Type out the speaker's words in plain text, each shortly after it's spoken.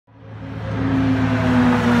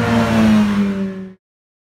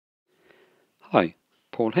Hi,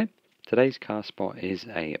 Paul here. Today's car spot is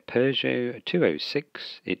a Peugeot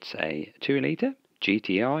 206. It's a 2-litre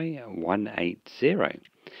GTI 180.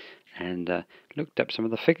 And looked up some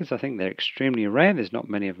of the figures. I think they're extremely rare. There's not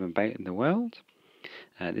many of them about in the world.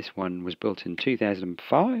 This one was built in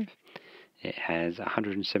 2005. It has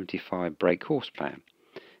 175 brake horsepower.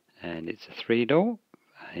 And it's a 3-door.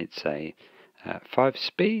 It's a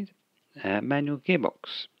 5-speed manual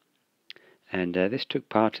gearbox. And this took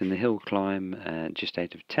part in the hill climb just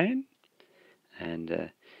out of town.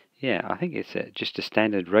 And yeah, I think it's just a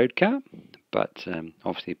standard road car, but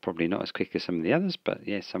obviously probably not as quick as some of the others, but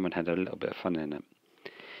yeah, someone had a little bit of fun in it.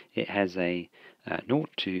 It has a 0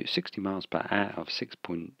 to 60 miles per hour of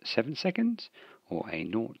 6.7 seconds, or a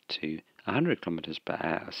 0 to 100 kilometers per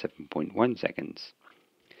hour of 7.1 seconds,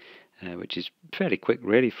 which is fairly quick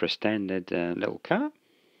really for a standard little car.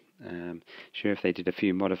 Sure, if they did a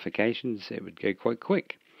few modifications, it would go quite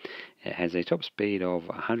quick. It has a top speed of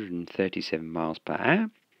 137 miles per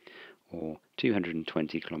hour, or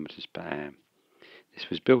 220 kilometers per hour.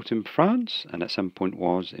 This was built in France and at some point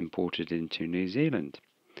was imported into New Zealand.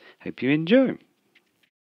 Hope you enjoy.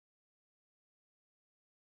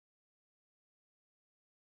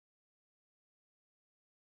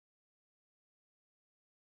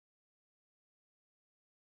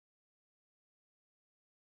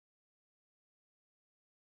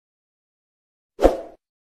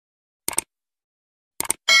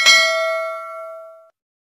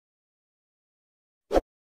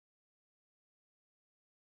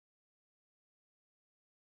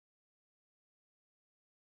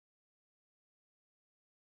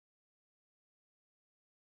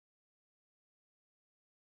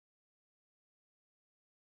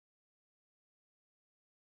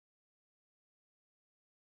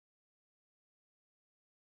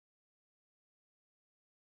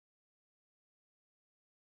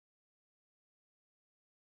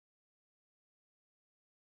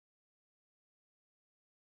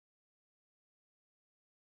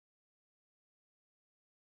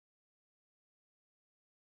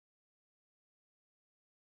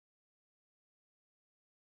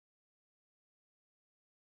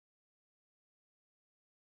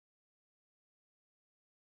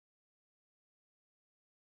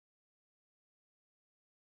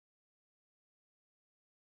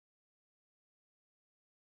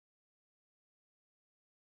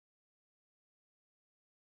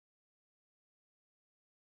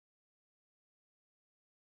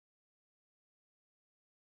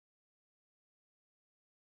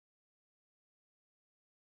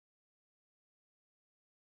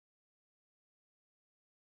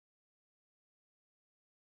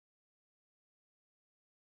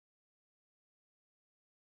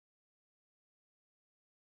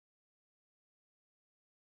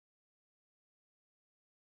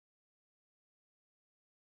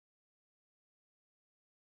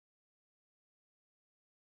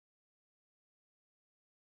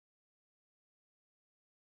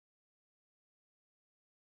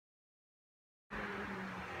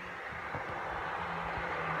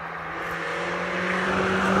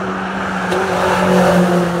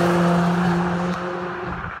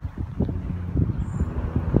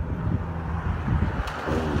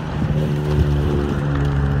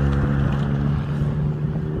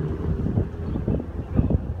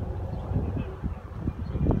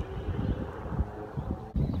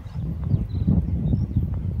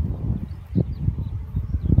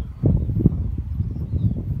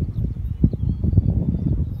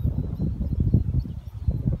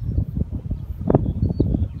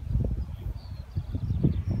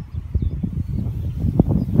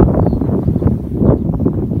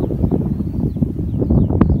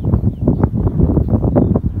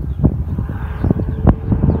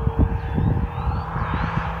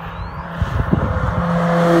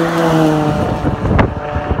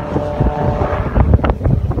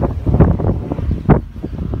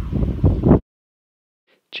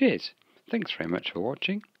 Cheers. Thanks very much for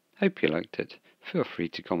watching. Hope you liked it. Feel free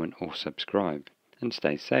to comment or subscribe, and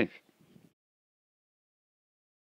stay safe.